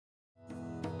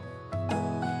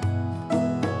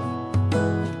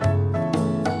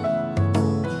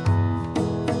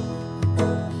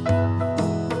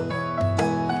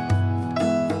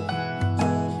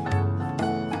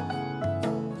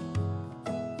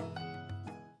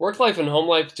Work life and home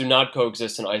life do not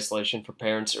coexist in isolation for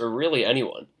parents or really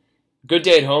anyone. A good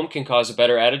day at home can cause a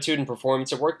better attitude and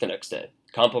performance at work the next day.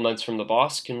 Compliments from the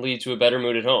boss can lead to a better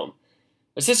mood at home.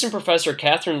 Assistant Professor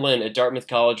Catherine Lin at Dartmouth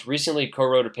College recently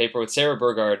co-wrote a paper with Sarah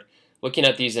Burgard looking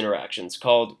at these interactions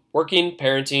called Working,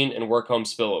 Parenting, and Work-Home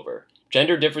Spillover,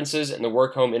 Gender Differences and the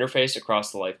Work-Home Interface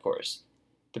Across the Life Course.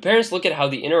 The parents look at how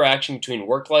the interaction between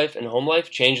work life and home life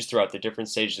changes throughout the different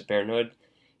stages of parenthood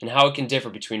and how it can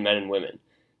differ between men and women.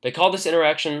 They call this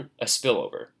interaction a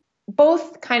spillover.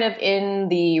 Both kind of in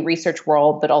the research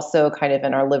world, but also kind of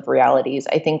in our lived realities,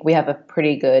 I think we have a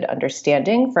pretty good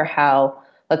understanding for how,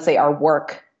 let's say, our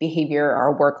work behavior,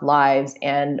 our work lives,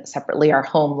 and separately our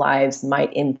home lives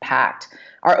might impact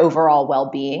our overall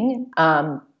well-being.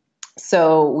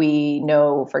 So we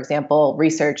know, for example,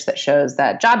 research that shows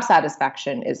that job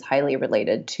satisfaction is highly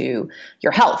related to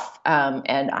your health.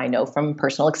 And I know from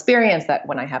personal experience that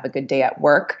when I have a good day at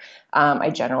work, I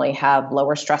generally have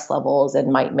lower stress levels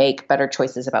and might make better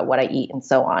choices about what I eat and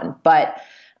so on. But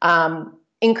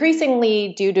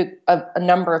increasingly, due to a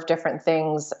number of different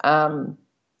things,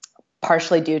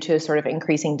 partially due to sort of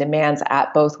increasing demands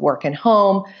at both work and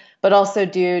home, but also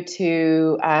due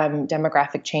to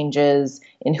demographic changes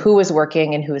in who is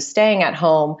working and who is staying at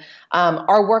home,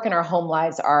 our work and our home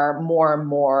lives are more and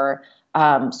more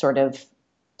sort of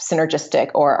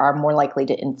synergistic or are more likely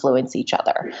to influence each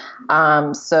other.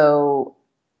 So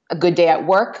a good day at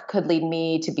work could lead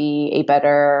me to be a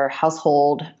better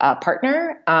household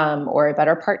partner or a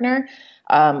better partner.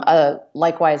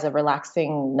 Likewise, a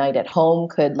relaxing night at home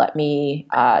could let me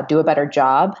do a better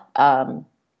job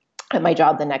at my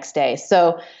job the next day.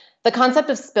 So the concept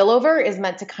of spillover is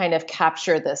meant to kind of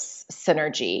capture this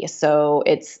synergy. So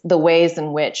it's the ways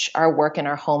in which our work and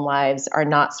our home lives are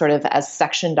not sort of as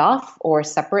sectioned off or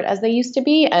separate as they used to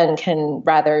be and can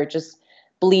rather just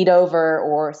bleed over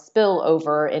or spill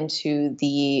over into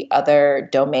the other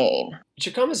domain. It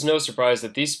should come as no surprise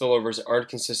that these spillovers aren't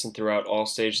consistent throughout all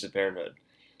stages of parenthood.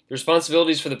 The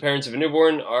responsibilities for the parents of a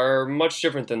newborn are much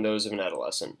different than those of an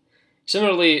adolescent.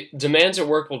 Similarly, demands at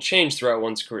work will change throughout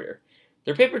one's career.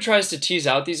 Their paper tries to tease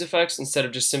out these effects instead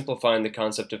of just simplifying the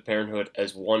concept of parenthood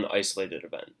as one isolated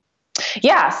event.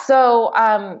 Yeah, so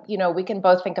we can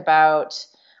both think about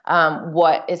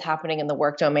what is happening in the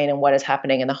work domain and what is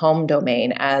happening in the home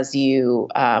domain as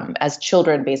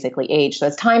children basically age. So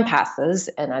as time passes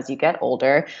and as you get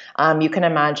older, you can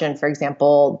imagine, for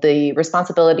example, the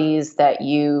responsibilities that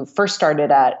you first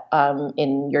started at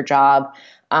in your job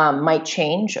might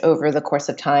change over the course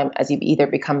of time as you either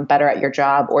become better at your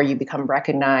job or you become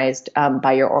recognized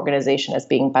by your organization as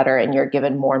being better and you're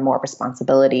given more and more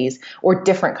responsibilities or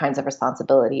different kinds of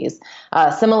responsibilities.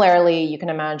 Similarly, you can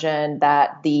imagine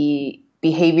that the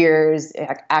behaviors,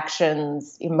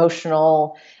 actions,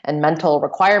 emotional and mental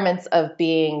requirements of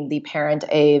being the parent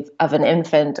of an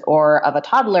infant or of a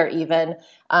toddler even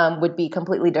would be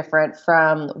completely different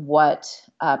from what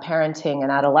parenting an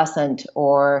adolescent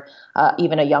or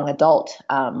even a young adult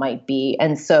might be.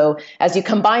 And so as you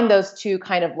combine those two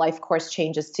kind of life course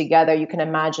changes together, you can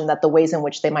imagine that the ways in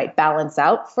which they might balance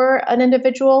out for an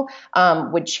individual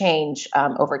would change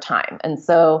over time. And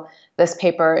so this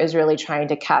paper is really trying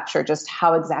to capture just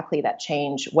what exactly that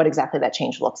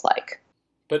change looks like.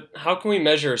 But how can we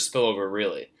measure spillover,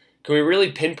 really? Can we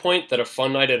really pinpoint that a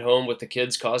fun night at home with the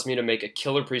kids caused me to make a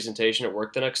killer presentation at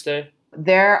work the next day?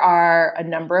 There are a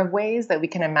number of ways that we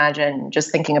can imagine,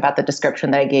 just thinking about the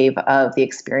description that I gave of the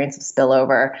experience of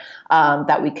spillover,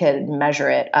 that we could measure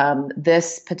it.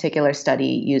 This particular study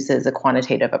uses a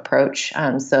quantitative approach.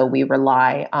 So we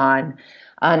rely on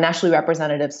nationally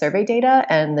representative survey data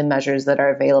and the measures that are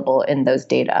available in those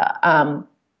data.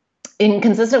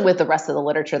 Inconsistent with the rest of the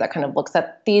literature that kind of looks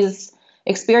at these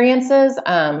experiences,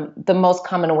 the most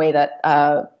common way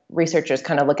that researchers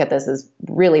kind of look at this is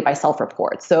really by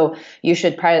self-report. So you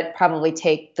should probably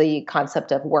take the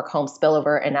concept of work-home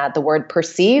spillover and add the word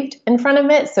perceived in front of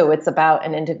it. So it's about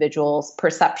an individual's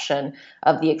perception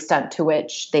of the extent to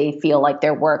which they feel like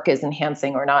their work is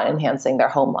enhancing or not enhancing their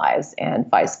home lives and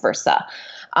vice versa.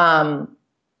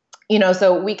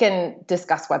 So we can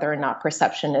discuss whether or not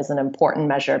perception is an important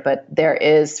measure, but there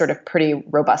is sort of pretty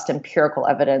robust empirical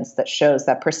evidence that shows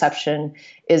that perception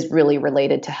is really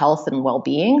related to health and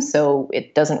well-being. So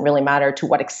it doesn't really matter to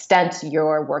what extent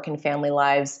your work and family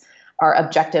lives are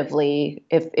objectively,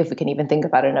 if we can even think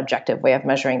about an objective way of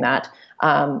measuring that,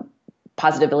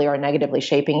 positively or negatively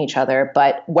shaping each other.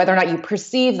 But whether or not you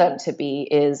perceive them to be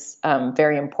is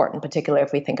very important, particularly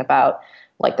if we think about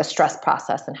like the stress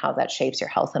process and how that shapes your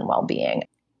health and well-being.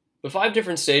 The 5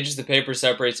 different stages the paper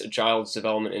separates a child's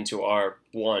development into are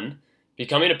 1.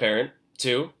 Becoming a parent,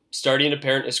 2. Starting to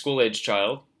parent a school-age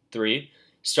child, 3.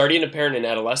 Starting to parent an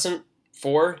adolescent.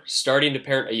 4. Starting to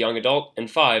parent a young adult. And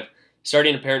 5.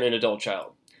 Starting to parent an adult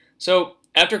child. So,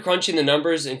 after crunching the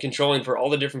numbers and controlling for all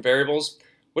the different variables,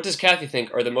 what does Kathy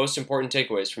think are the most important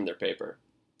takeaways from their paper?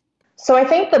 So I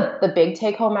think the big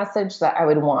take-home message that I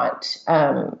would want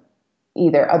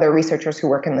either other researchers who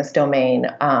work in this domain,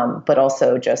 but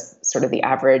also just sort of the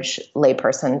average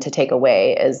layperson to take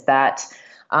away is that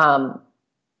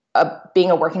being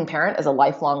a working parent is a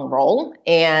lifelong role,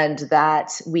 and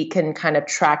that we can kind of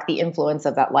track the influence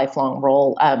of that lifelong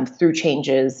role through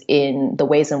changes in the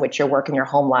ways in which your work and your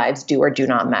home lives do or do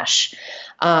not mesh.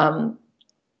 And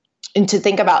to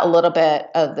think about a little bit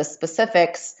of the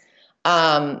specifics,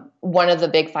 one of the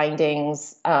big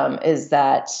findings is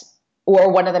that, or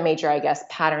one of the major, I guess,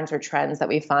 patterns or trends that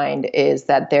we find is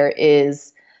that there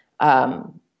is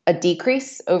a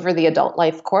decrease over the adult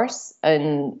life course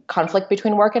and conflict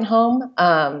between work and home.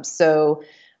 So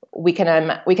we can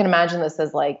imagine this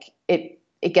as like it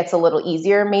gets a little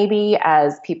easier maybe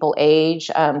as people age.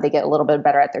 They get a little bit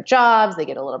better at their jobs. They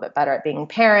get a little bit better at being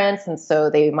parents. And so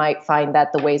they might find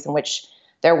that the ways in which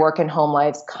their work and home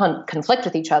lives conflict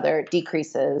with each other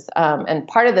decreases. And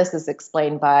part of this is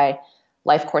explained by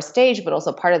life course stage, but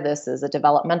also part of this is a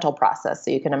developmental process.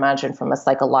 So you can imagine from a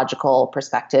psychological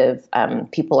perspective,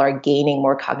 people are gaining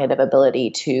more cognitive ability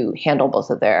to handle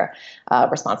both of their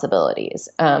responsibilities.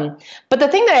 But the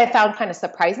thing that I found kind of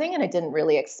surprising and I didn't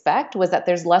really expect was that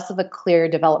there's less of a clear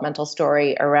developmental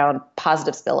story around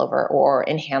positive spillover or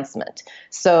enhancement.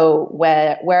 So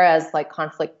whereas like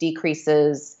conflict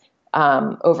decreases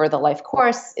over the life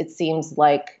course, it seems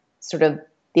like sort of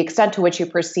the extent to which you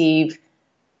perceive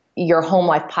your home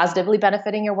life positively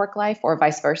benefiting your work life or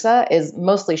vice versa is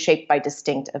mostly shaped by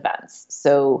distinct events.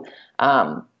 So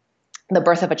the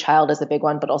birth of a child is a big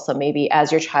one, but also maybe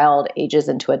as your child ages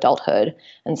into adulthood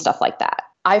and stuff like that.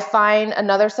 I find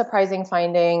another surprising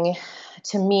finding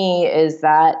to me is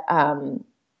that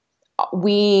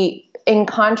we, in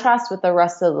contrast with the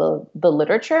rest of the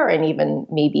literature and even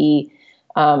maybe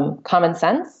common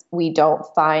sense, we don't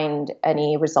find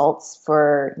any results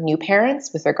for new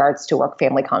parents with regards to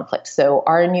work-family conflict. So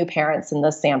our new parents in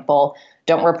this sample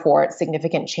don't report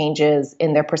significant changes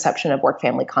in their perception of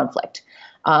work-family conflict.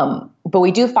 But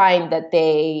we do find that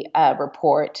they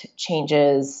report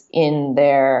changes in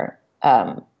their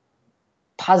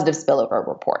positive spillover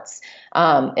reports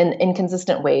in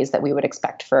consistent ways that we would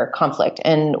expect for conflict.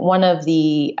 And one of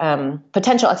the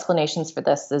potential explanations for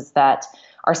this is that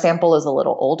our sample is a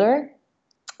little older.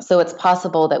 So it's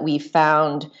possible that we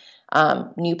found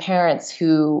new parents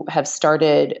who have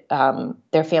started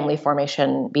their family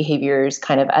formation behaviors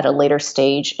kind of at a later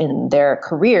stage in their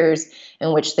careers,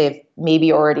 in which they've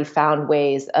maybe already found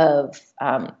ways of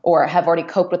or have already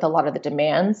coped with a lot of the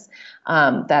demands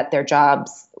that their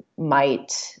jobs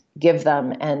might give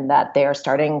them, and that they are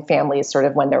starting families sort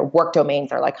of when their work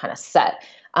domains are like kind of set.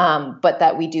 But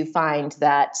that we do find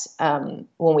that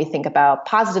when we think about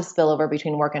positive spillover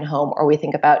between work and home, or we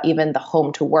think about even the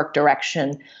home to work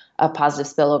direction of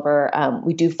positive spillover,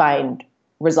 we do find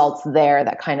results there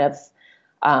that kind of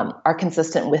are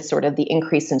consistent with sort of the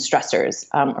increase in stressors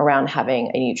around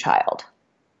having a new child.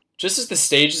 Just as the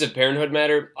stages of parenthood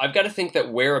matter, I've got to think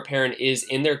that where a parent is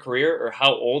in their career or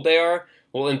how old they are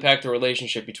will impact the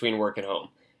relationship between work and home.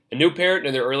 A new parent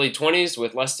in their early 20s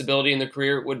with less stability in their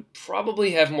career would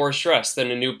probably have more stress than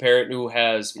a new parent who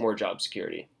has more job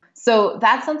security. So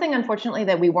that's something, unfortunately,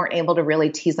 that we weren't able to really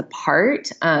tease apart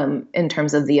in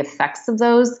terms of the effects of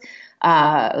those,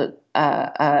 sort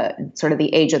of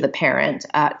the age of the parent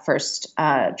at first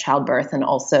childbirth and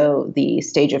also the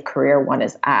stage of career one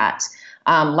is at,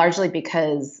 largely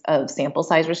because of sample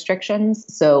size restrictions.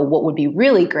 So what would be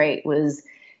really great was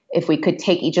if we could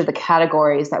take each of the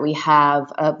categories that we have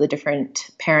of the different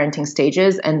parenting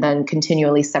stages and then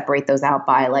continually separate those out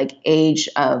by like age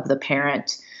of the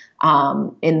parent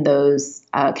in those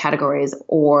categories,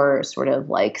 or sort of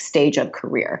like stage of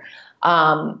career.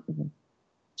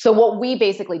 So what we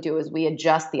basically do is we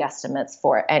adjust the estimates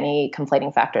for any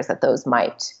conflating factors that those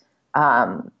might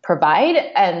provide,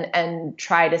 and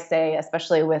try to say,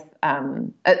 especially with,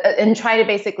 and try to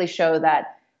basically show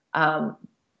that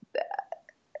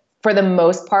for the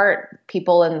most part,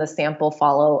 people in the sample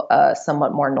follow a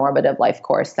somewhat more normative life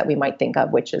course that we might think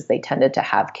of, which is they tended to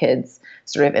have kids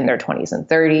sort of in their 20s and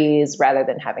 30s rather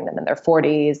than having them in their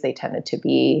 40s. They tended to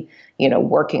be,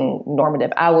 working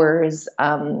normative hours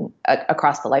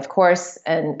across the life course,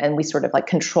 and we sort of like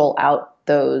control out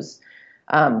those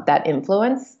that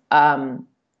influence.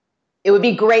 It would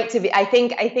be great to be. I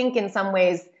think in some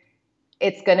ways,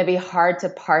 it's going to be hard to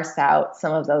parse out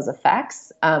some of those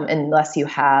effects unless you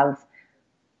have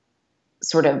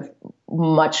sort of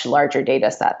much larger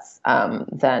data sets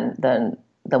than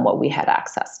what we had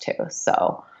access to.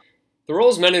 So the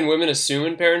roles men and women assume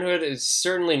in parenthood is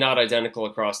certainly not identical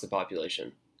across the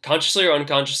population. Consciously or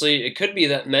unconsciously, it could be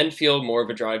that men feel more of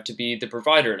a drive to be the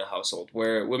provider in a household,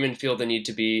 where women feel the need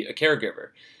to be a caregiver.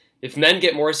 If men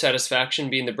get more satisfaction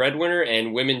being the breadwinner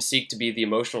and women seek to be the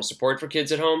emotional support for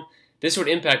kids at home, this would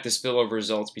impact the spillover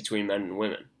results between men and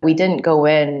women. We didn't go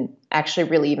in actually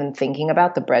really even thinking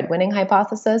about the breadwinning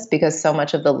hypothesis because so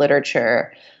much of the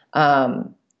literature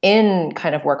in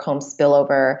kind of work-home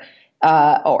spillover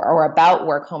or about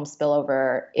work-home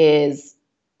spillover is,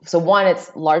 so one,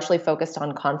 it's largely focused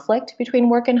on conflict between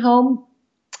work and home.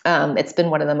 It's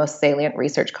been one of the most salient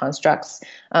research constructs,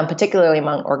 particularly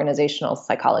among organizational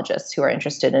psychologists who are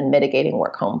interested in mitigating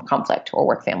work-home conflict or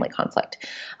work-family conflict.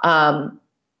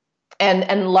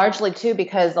 And largely, too,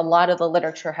 because a lot of the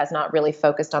literature has not really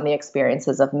focused on the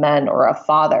experiences of men or of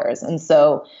fathers. And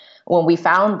so when we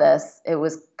found this, it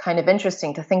was kind of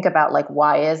interesting to think about, like,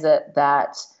 why is it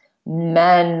that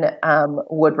men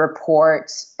would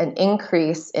report an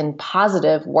increase in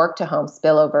positive work-to-home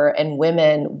spillover and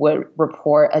women would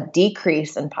report a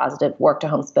decrease in positive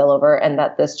work-to-home spillover, and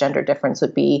that this gender difference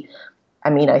would be,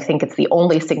 I think it's the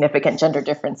only significant gender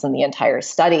difference in the entire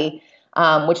study.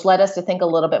 Which led us to think a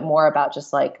little bit more about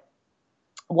just like,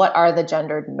 what are the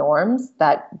gendered norms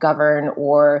that govern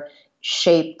or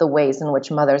shape the ways in which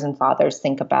mothers and fathers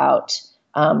think about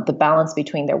the balance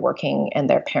between their working and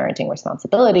their parenting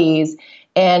responsibilities.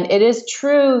 And it is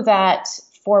true that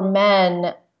for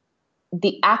men,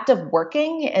 the act of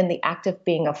working and the act of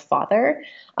being a father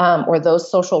or those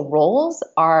social roles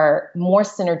are more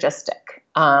synergistic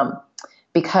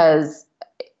because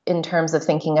in terms of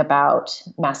thinking about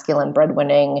masculine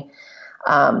breadwinning,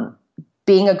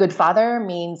 being a good father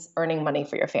means earning money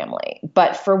for your family.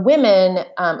 But for women,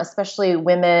 especially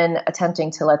women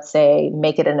attempting to, let's say,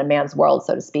 make it in a man's world,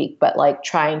 so to speak, but like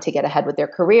trying to get ahead with their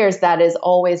careers, that is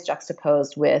always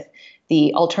juxtaposed with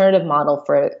the alternative model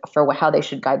for how they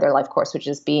should guide their life course, which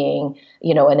is being,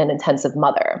 an intensive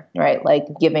mother, right? Like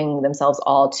giving themselves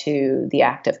all to the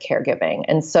act of caregiving.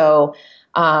 And so,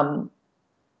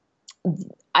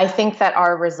 I think that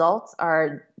our results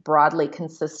are broadly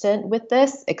consistent with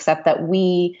this, except that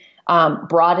we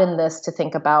broaden this to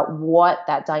think about what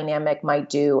that dynamic might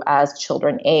do as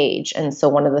children age. And so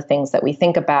one of the things that we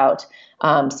think about,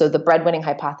 so the breadwinning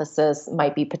hypothesis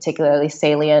might be particularly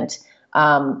salient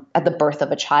at the birth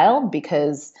of a child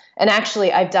because, and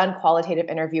actually I've done qualitative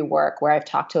interview work where I've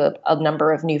talked to a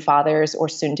number of new fathers or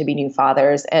soon to be new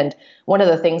fathers. And one of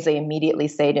the things they immediately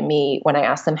say to me when I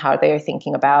ask them how they are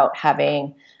thinking about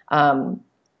having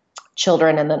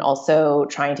children and then also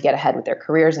trying to get ahead with their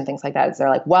careers and things like that is they're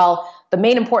like, well, the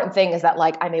main important thing is that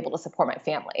like I'm able to support my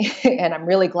family. And I'm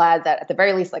really glad that at the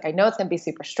very least, like I know it's going to be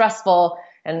super stressful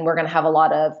and we're going to have a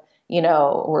lot of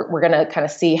we're going to kind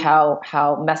of see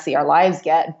how messy our lives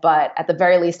get. But at the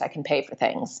very least, I can pay for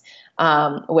things,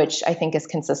 which I think is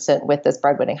consistent with this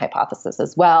breadwinning hypothesis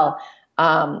as well.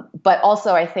 But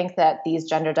also, I think that these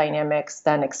gender dynamics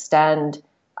then extend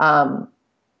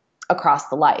across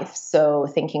the life. So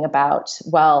thinking about,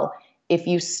 well, if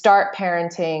you start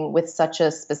parenting with such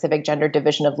a specific gender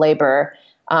division of labor,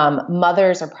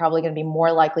 mothers are probably going to be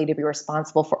more likely to be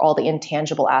responsible for all the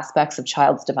intangible aspects of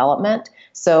child's development.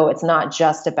 So it's not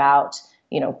just about,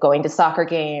 going to soccer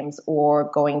games or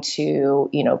going to,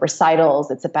 recitals.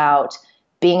 It's about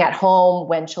being at home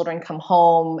when children come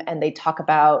home and they talk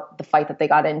about the fight that they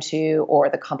got into or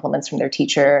the compliments from their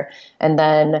teacher. And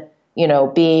then,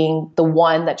 being the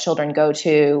one that children go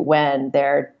to when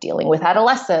they're dealing with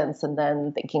adolescence and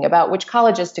then thinking about which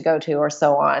colleges to go to or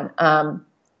so on.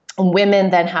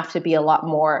 Women then have to be a lot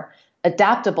more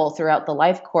adaptable throughout the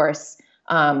life course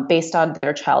based on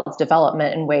their child's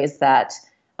development in ways that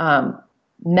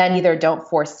men either don't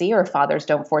foresee or fathers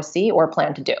don't foresee or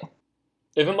plan to do.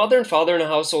 If a mother and father in a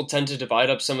household tend to divide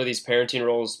up some of these parenting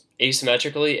roles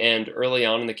asymmetrically and early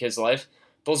on in the kid's life,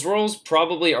 those roles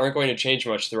probably aren't going to change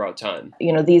much throughout time.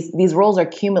 These roles are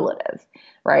cumulative,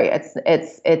 right?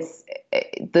 It's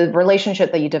the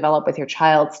relationship that you develop with your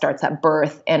child starts at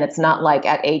birth, and it's not like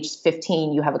at age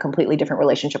 15 you have a completely different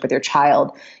relationship with your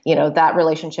child. That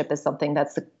relationship is something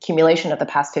that's the accumulation of the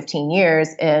past 15 years,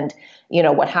 and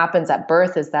what happens at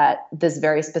birth is that this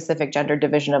very specific gender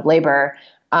division of labor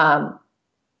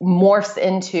morphs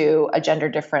into a gender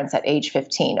difference at age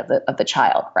 15 of the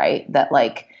child, right? That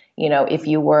if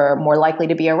you were more likely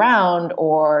to be around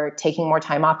or taking more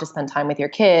time off to spend time with your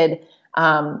kid,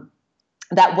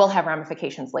 that will have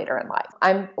ramifications later in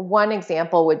life. One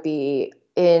example would be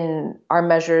in our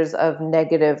measures of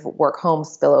negative work-home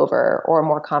spillover, or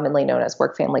more commonly known as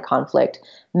work-family conflict,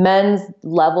 men's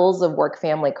levels of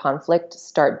work-family conflict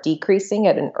start decreasing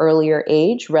at an earlier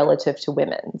age relative to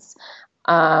women's.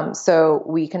 So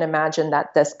we can imagine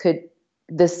that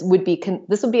this would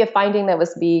be a finding that would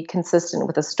be consistent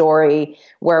with a story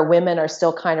where women are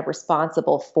still kind of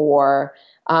responsible for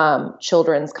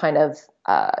children's kind of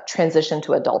transition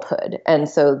to adulthood, and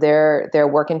so their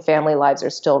work and family lives are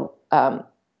still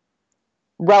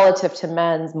relative to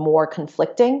men's more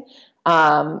conflicting,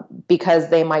 because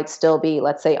they might still be,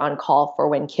 let's say, on call for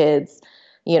when kids,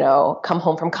 come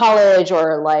home from college,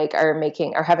 or like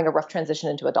are having a rough transition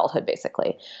into adulthood,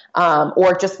 basically,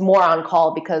 or just more on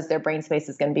call because their brain space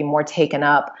is going to be more taken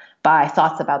up by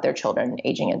thoughts about their children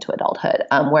aging into adulthood.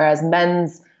 Whereas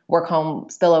men's work home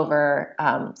spillover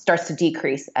starts to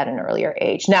decrease at an earlier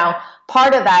age. Now,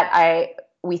 part of that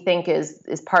we think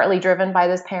is partly driven by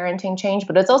this parenting change,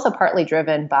 but it's also partly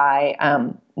driven by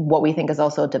what we think is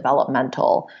also a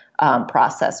developmental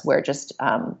process, where just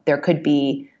there could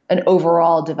be an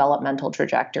overall developmental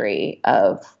trajectory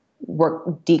of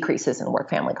work decreases in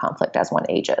work-family conflict as one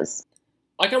ages.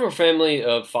 I come from a family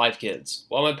of 5 kids.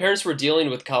 While my parents were dealing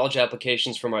with college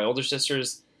applications for my older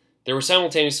sisters, they were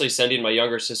simultaneously sending my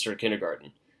younger sister to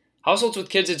kindergarten. Households with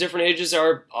kids at different ages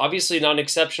are obviously not an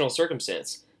exceptional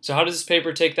circumstance. So how does this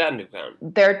paper take that into account?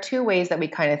 There are 2 ways that we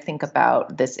kind of think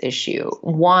about this issue.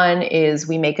 One is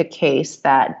we make a case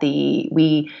that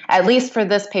we, at least for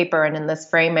this paper and in this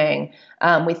framing,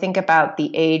 we think about the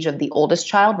age of the oldest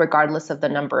child, regardless of the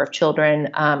number of children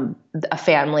a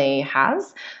family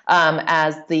has,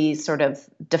 as the sort of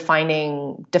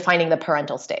defining the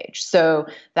parental stage. So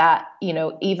that,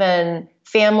 even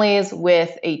families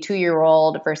with a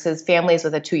 2-year-old versus families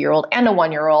with a 2-year-old and a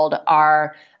 1-year-old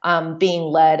are being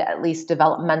led, at least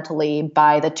developmentally,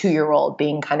 by the 2-year-old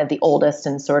being kind of the oldest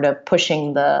and sort of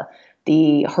pushing the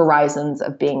horizons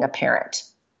of being a parent.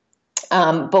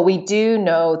 But we do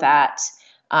know that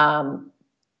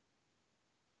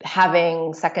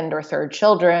having second or third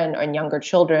children and younger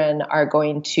children are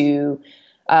going to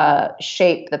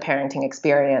shape the parenting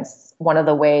experience. One of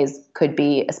the ways could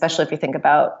be, especially if you think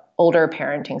about older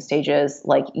parenting stages,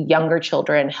 like younger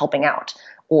children helping out,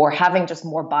 or having just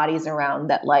more bodies around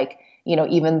that, like,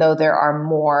 even though there are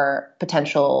more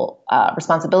potential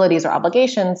responsibilities or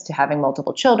obligations to having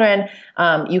multiple children,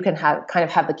 you can have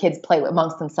the kids play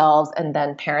amongst themselves, and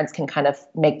then parents can kind of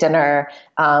make dinner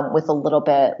with a little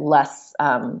bit less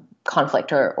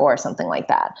conflict or something like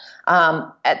that.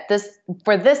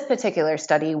 For this particular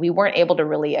study, we weren't able to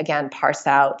really, again, parse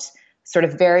out sort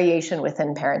of variation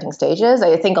within parenting stages.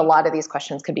 I think a lot of these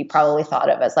questions could be probably thought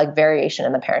of as like variation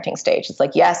in the parenting stage. It's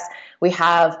like, yes, we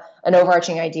have an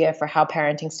overarching idea for how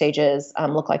parenting stages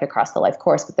look like across the life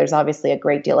course, but there's obviously a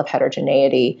great deal of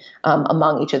heterogeneity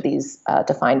among each of these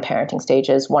defined parenting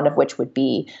stages, one of which would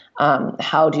be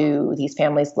how do these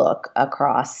families look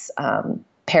across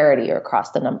parity or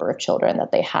across the number of children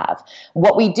that they have.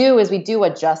 What we do is we do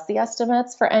adjust the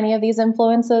estimates for any of these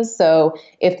influences. So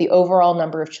if the overall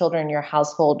number of children in your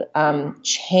household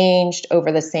changed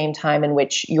over the same time in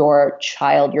which your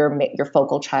child, your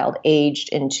focal child, aged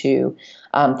into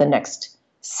the next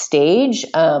stage,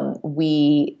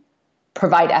 we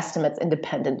provide estimates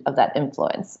independent of that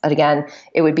influence. And again,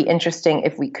 it would be interesting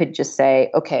if we could just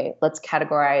say, okay, let's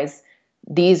categorize.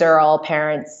 These are all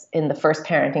parents in the first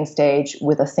parenting stage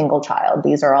with a single child.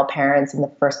 These are all parents in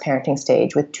the first parenting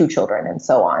stage with 2 children, and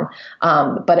so on.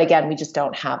 But again, we just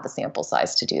don't have the sample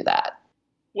size to do that.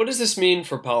 What does this mean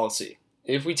for policy?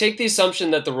 If we take the assumption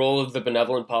that the role of the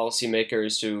benevolent policymaker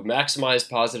is to maximize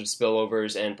positive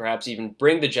spillovers and perhaps even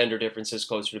bring the gender differences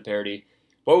closer to parity,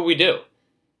 what would we do?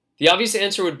 The obvious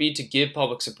answer would be to give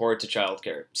public support to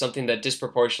childcare, something that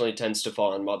disproportionately tends to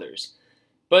fall on mothers.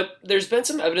 But there's been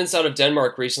some evidence out of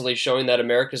Denmark recently showing that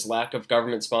America's lack of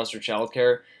government-sponsored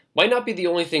childcare might not be the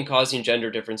only thing causing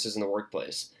gender differences in the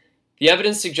workplace. The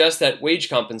evidence suggests that wage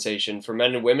compensation for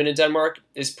men and women in Denmark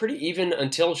is pretty even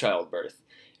until childbirth,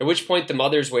 at which point the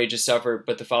mother's wages suffer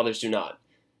but the father's do not.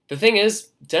 The thing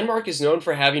is, Denmark is known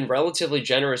for having relatively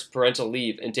generous parental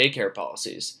leave and daycare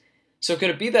policies. So could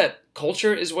it be that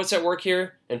culture is what's at work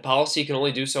here and policy can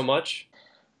only do so much?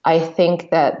 I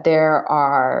think that there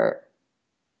are,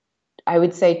 I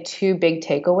would say, 2 big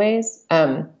takeaways.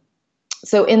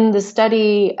 So in the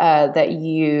study that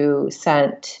you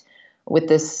sent with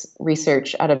this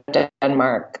research out of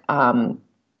Denmark,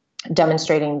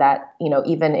 demonstrating that,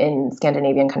 even in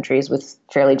Scandinavian countries with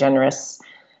fairly generous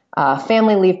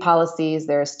family leave policies,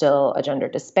 there's still a gender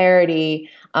disparity.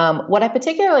 What I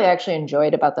particularly actually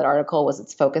enjoyed about that article was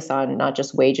its focus on not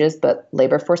just wages, but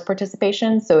labor force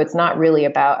participation. So it's not really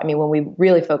about, I mean, when we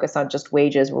really focus on just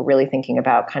wages, we're really thinking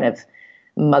about kind of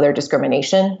mother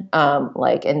discrimination.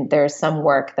 And there's some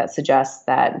work that suggests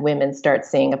that women start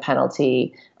seeing a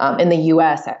penalty, in the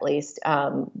US at least,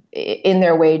 in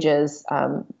their wages.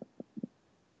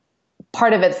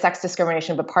 Part of it's sex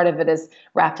discrimination, but part of it is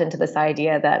wrapped into this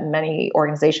idea that many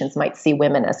organizations might see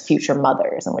women as future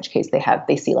mothers, in which case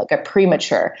they see like a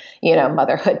premature,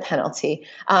 motherhood penalty.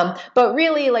 But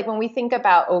really, like when we think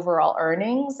about overall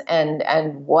earnings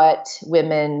and what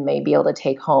women may be able to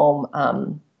take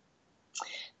home,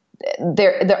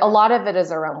 there a lot of it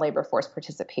is around labor force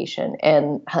participation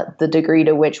and the degree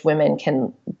to which women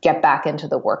can get back into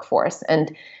the workforce.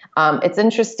 And it's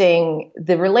interesting,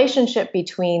 the relationship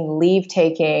between leave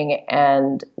taking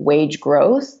and wage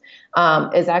growth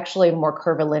is actually more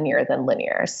curvilinear than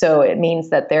linear. So it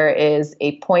means that there is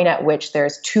a point at which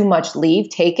there's too much leave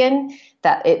taken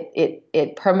that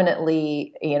it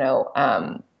permanently,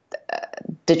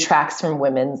 detracts from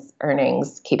women's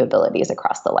earnings capabilities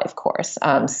across the life course.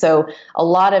 So a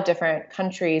lot of different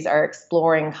countries are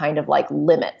exploring kind of like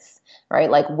limits, right?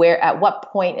 Like at what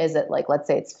point is it, like, let's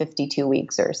say it's 52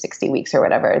 weeks or 60 weeks or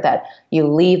whatever, that you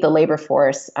leave the labor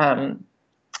force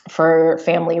for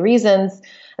family reasons,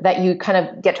 that you kind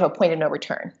of get to a point of no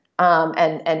return.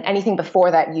 And anything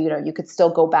before that, you could still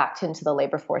go back into the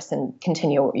labor force and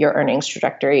continue your earnings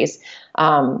trajectories,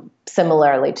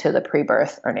 similarly to the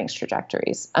pre-birth earnings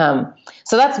trajectories.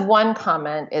 So that's one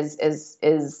comment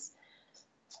is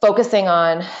focusing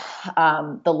on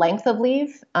the length of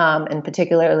leave, and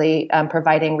particularly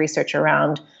providing research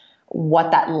around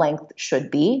what that length should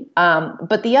be.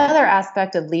 But the other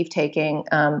aspect of leave taking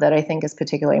that I think is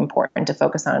particularly important to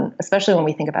focus on, especially when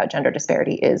we think about gender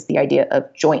disparity, is the idea of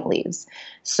joint leaves.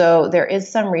 So there is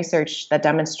some research that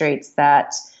demonstrates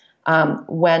that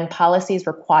when policies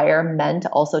require men to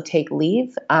also take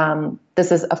leave,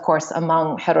 this is, of course,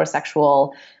 among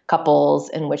heterosexual couples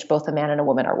in which both a man and a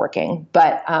woman are working.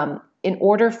 But in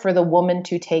order for the woman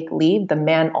to take leave, the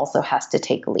man also has to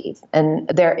take leave. And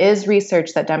there is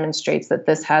research that demonstrates that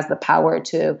this has the power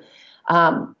to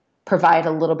provide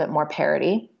a little bit more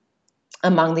parity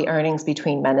among the earnings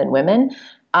between men and women.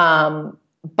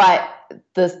 But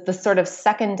the sort of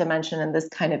second dimension, and this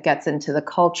kind of gets into the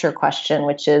culture question,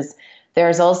 which is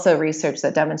there's also research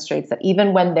that demonstrates that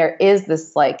even when there is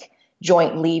this like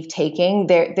joint leave taking,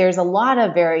 there's a lot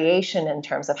of variation in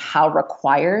terms of how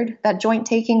required that joint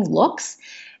taking looks.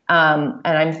 And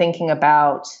I'm thinking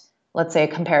about, let's say, a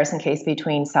comparison case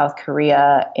between South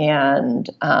Korea and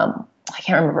I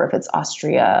can't remember if it's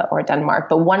Austria or Denmark,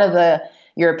 but one of the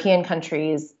European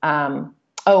countries.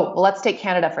 Let's take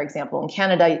Canada, for example. In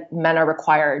Canada, men are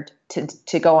required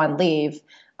to go on leave.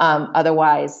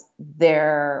 Otherwise,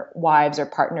 their wives or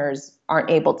partners aren't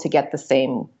able to get the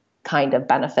same kind of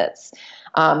benefits,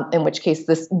 in which case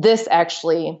this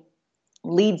actually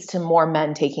leads to more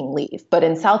men taking leave. But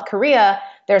in South Korea,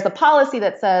 there's a policy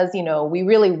that says, we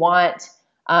really want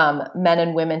men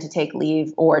and women to take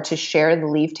leave or to share the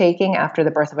leave taking after the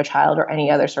birth of a child or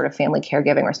any other sort of family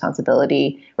caregiving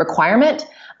responsibility requirement.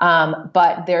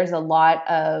 But there's a lot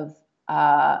of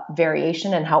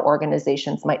variation in how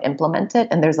organizations might implement it.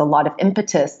 And there's a lot of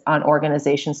impetus on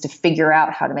organizations to figure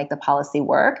out how to make the policy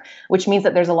work, which means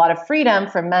that there's a lot of freedom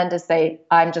for men to say,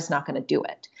 I'm just not going to do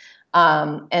it.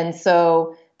 And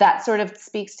so that sort of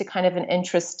speaks to kind of an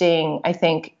interesting, I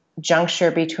think,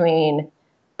 juncture between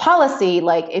policy.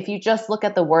 Like if you just look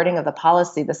at the wording of the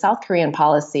policy, the South Korean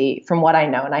policy, from what I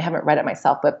know, and I haven't read it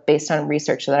myself, but based on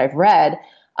research that I've read,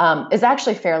 is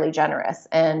actually fairly generous,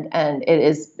 and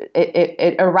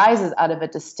it arises out of a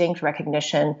distinct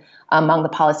recognition among the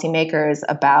policymakers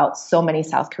about so many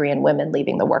South Korean women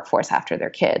leaving the workforce after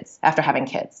having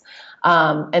kids,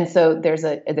 and so there's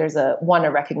a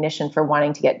recognition for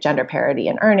wanting to get gender parity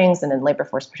in earnings and in labor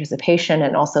force participation,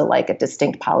 and also like a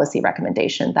distinct policy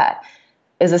recommendation that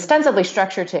is ostensibly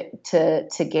structured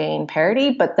to gain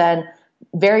parity, but then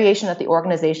variation at the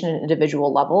organization and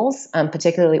individual levels,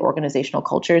 particularly organizational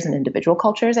cultures and individual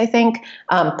cultures, I think,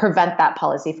 prevent that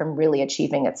policy from really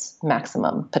achieving its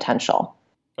maximum potential.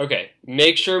 Okay,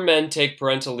 make sure men take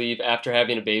parental leave after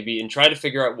having a baby and try to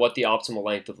figure out what the optimal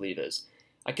length of leave is.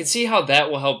 I can see how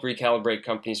that will help recalibrate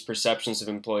companies' perceptions of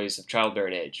employees of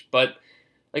childbearing age. But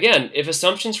again, if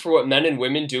assumptions for what men and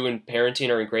women do in parenting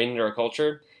are ingrained in our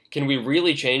culture, can we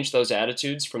really change those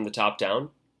attitudes from the top down?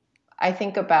 I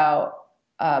think about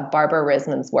Barbara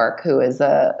Risman's work, who is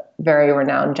a very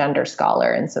renowned gender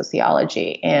scholar in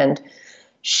sociology. And,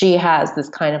 she has this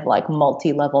kind of like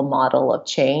multi-level model of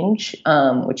change,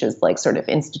 which is like sort of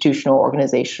institutional,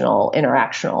 organizational,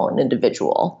 interactional, and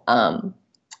individual.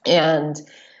 And,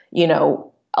 you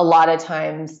know, a lot of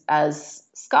times as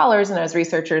scholars and as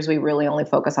researchers, we really only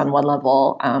focus on one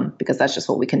level because that's just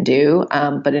what we can do.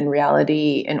 But in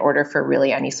reality, in order for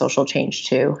really any social change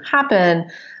to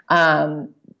happen,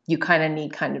 you kind of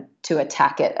need to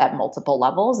attack it at multiple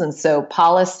levels. And so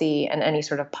policy and any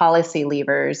sort of policy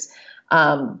levers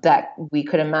that we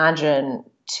could imagine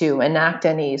to enact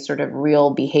any sort of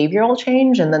real behavioral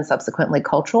change and then subsequently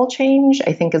cultural change,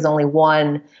 I think is only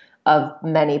one of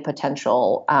many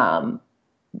potential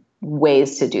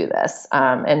ways to do this.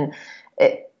 I'm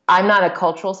not a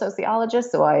cultural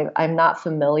sociologist, so I'm not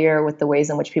familiar with the ways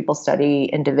in which people study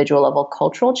individual level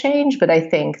cultural change, but I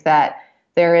think that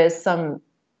there is some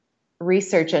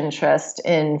research interest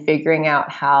in figuring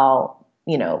out how,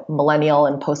 you know, millennial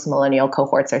and post-millennial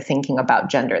cohorts are thinking about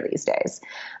gender these days.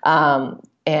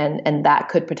 And that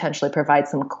could potentially provide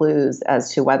some clues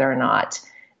as to whether or not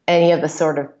any of the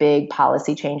sort of big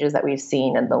policy changes that we've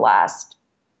seen in the last,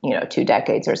 2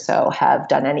 decades or so have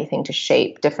done anything to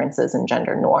shape differences in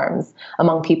gender norms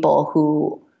among people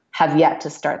who have yet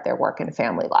to start their work and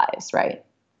family lives, right?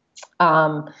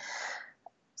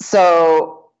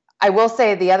 So I will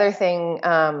say the other thing,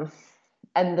 and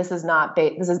this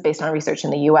is based on research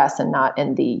in the U.S. and not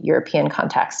in the European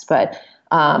context, but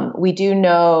we do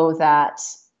know that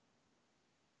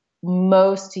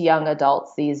most young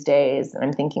adults these days, and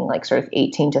I'm thinking like sort of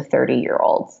 18 to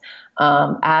 30-year-olds,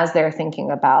 as they're thinking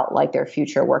about like their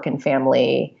future work and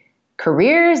family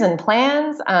careers and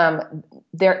plans,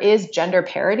 there is gender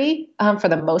parity for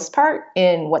the most part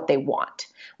in what they want,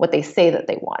 what they say that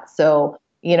they want. So,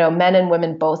 men and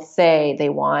women both say they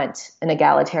want an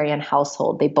egalitarian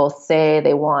household. They both say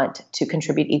they want to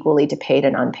contribute equally to paid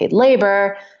and unpaid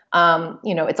labor.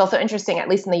 It's also interesting, at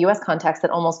least in the U.S. context, that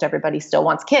almost everybody still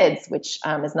wants kids, which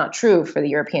is not true for the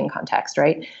European context,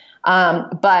 right?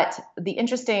 But the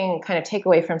interesting kind of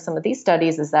takeaway from some of these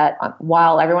studies is that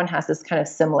while everyone has this kind of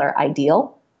similar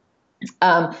ideal,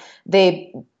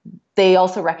 they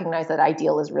also recognize that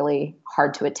ideal is really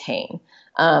hard to attain.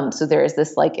 So there is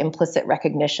this like implicit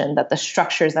recognition that the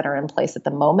structures that are in place at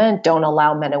the moment don't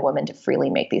allow men and women to freely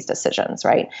make these decisions,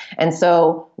 right? And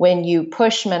so when you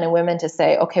push men and women to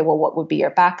say, okay, well, what would be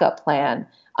your backup plan?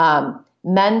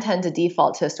 Men tend to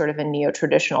default to sort of a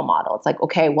neo-traditional model. It's like,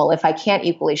 okay, well, if I can't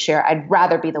equally share, I'd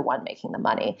rather be the one making the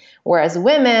money. Whereas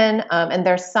women, and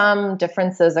there's some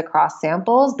differences across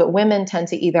samples, but women tend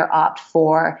to either opt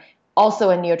for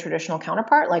also a neo-traditional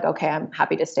counterpart, like, okay, I'm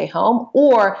happy to stay home,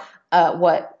 or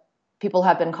what people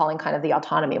have been calling kind of the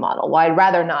autonomy model. Well, I'd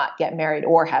rather not get married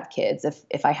or have kids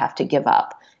if I have to give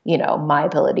up, my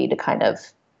ability to kind of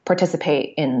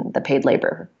participate in the paid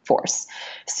labor force.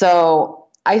 So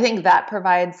I think that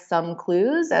provides some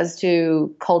clues as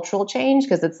to cultural change,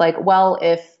 because it's like, well,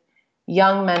 if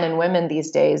young men and women these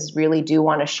days really do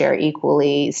want to share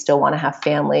equally, still want to have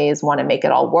families, want to make it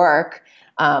all work,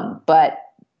 but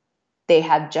they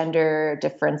have gender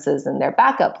differences in their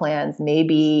backup plans,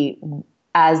 maybe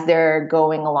as they're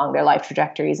going along their life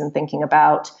trajectories and thinking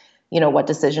about, what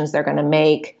decisions they're going to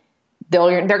make,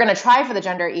 they're going to try for the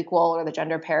gender equal or the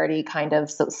gender parity kind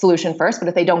of solution first. But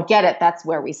if they don't get it, that's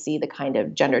where we see the kind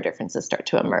of gender differences start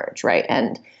to emerge, right?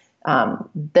 And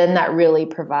then that really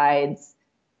provides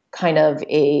kind of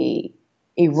a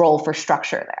role for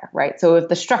structure there, right? So if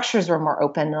the structures were more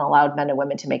open and allowed men and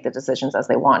women to make the decisions as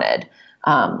they wanted,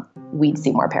 we'd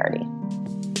see more parity.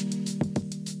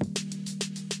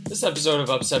 This episode of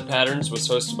Upset Patterns was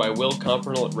hosted by Will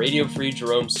Comprnell at Radio Free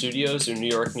Jerome Studios in New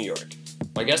York, New York.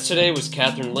 My guest today was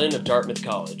Catherine Lin of Dartmouth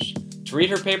College. To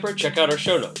read her paper, check out our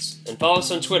show notes, and follow us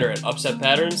on Twitter at Upset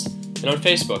Patterns and on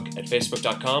Facebook at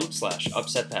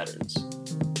facebook.com/UpsetPatterns.